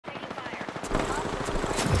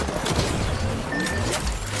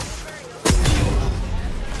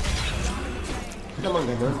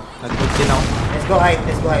naman ganun. Nag-good din ako. Let's go hide,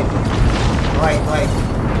 let's go hide. Go hide, go hide.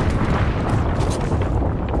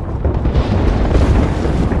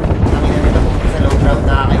 Tangina nila kung sa low ground,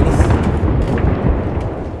 nakakainis.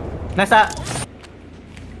 Nasa...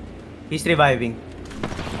 He's reviving.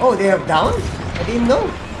 Oh, they have down? I didn't know.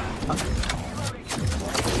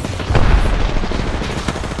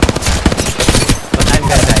 But I'm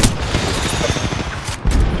gonna die.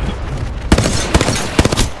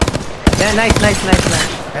 Yeah, nice.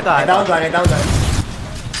 Ito I downed one.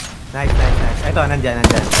 Nice. Ito, nandyan.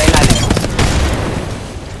 Sa ilalim.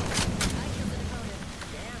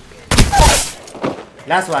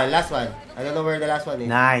 Last one. I don't know where the last one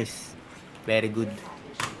is. Nice. Very good.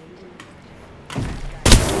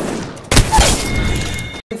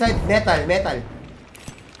 Inside, metal.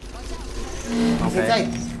 He's Okay. inside.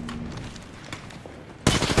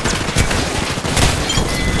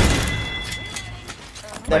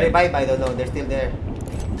 The revive, I don't know. They're still there.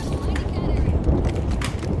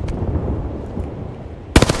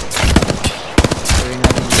 We're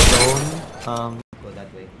not in the zone. Go that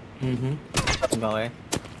way. Okay.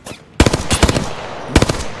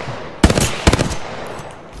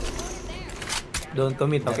 Don't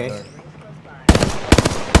commit, okay?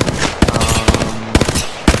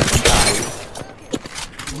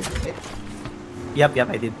 Yep,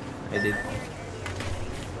 I did.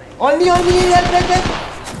 Only, red.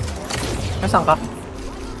 Nasaan ka?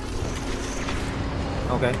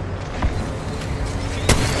 Okay.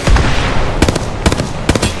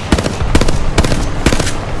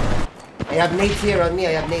 I have nades here on me.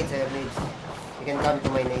 I have nades. You can come to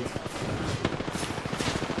my nades.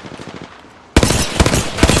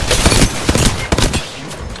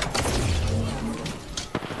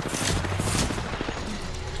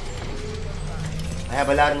 I have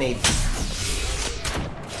a lot of nades.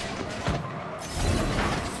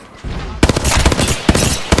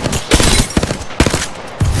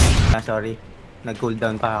 Sorry.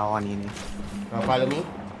 Nag-cooldown pa ako kanina. Follow me.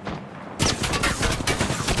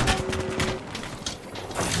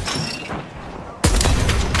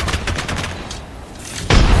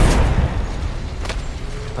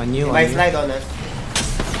 On you. He might slide on us.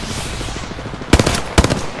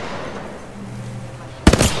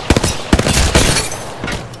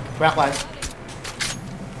 Crack one.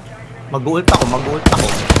 Mag-ult ako.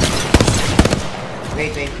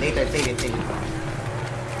 Wait, later, save it.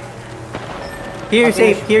 Here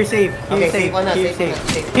Okay. safe. Okay, safe on us, safe on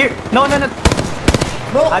us, safe. Here. No.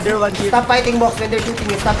 No! Other one here. Stop fighting, box. When they're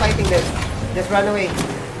shooting you, stop fighting them. Just run away.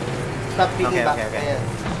 Stop peeking back. Okay. Ayan.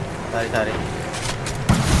 Sorry.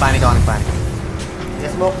 Panic ako.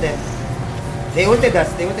 Just smoke them. They ulted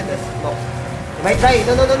us. Smoke. They might try.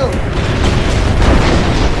 No.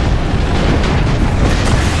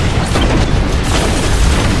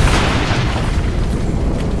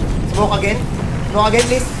 Smoke again,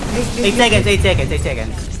 please. 8 seconds.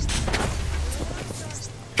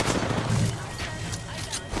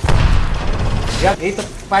 You need to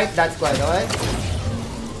fight that squad, alright?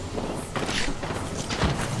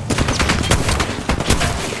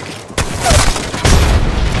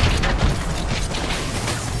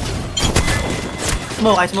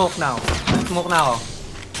 I smoke now. Smoke na ako.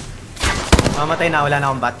 Mamatay na, wala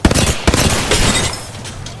na akong bat.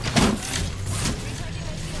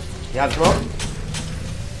 You have smoke?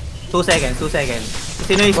 2 seconds.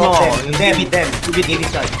 Sino yung smoke ako? Yung Them. Give it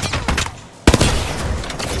shot.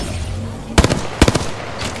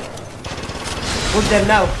 Push them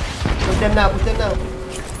now.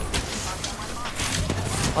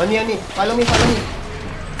 On me. Follow me.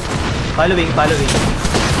 Following.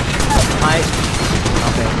 Nice.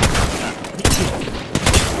 Okay.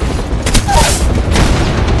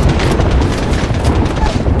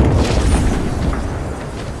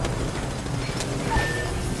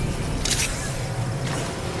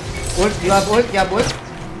 Ult, you have ult?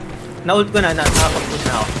 Na-ult ko na, nakapag-push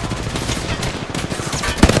na ako.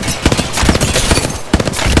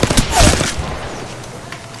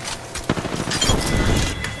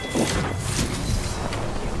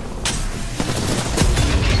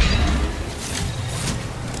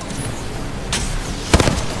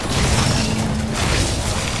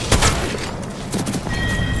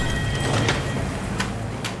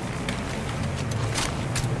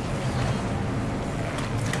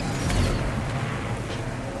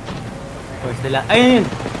 Where's the la... Ayun!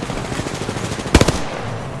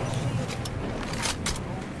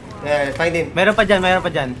 Yeah, find him. Meron pa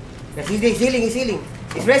dyan. Yes, he's healing.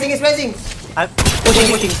 He's resing.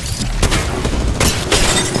 Pushing.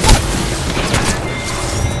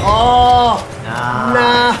 Oh! Ah.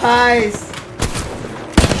 Nice!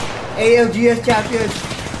 ALGS champion.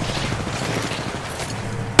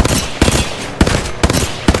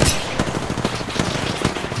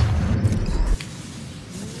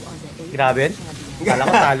 Grabe yun. Kala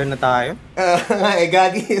ko talo na tayo.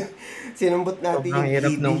 Gagi. Sinumbot natin Sobrang yung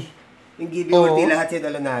hirap GB. nung... Yung GB Oo. ulti lahat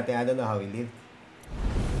sinalo natin. I don't know how we live.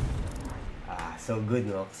 So good,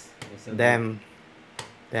 Mox. So Damn.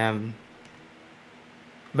 Damn.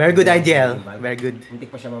 Very good, IGL. Very good. Hindi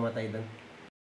pa siya mamatay doon.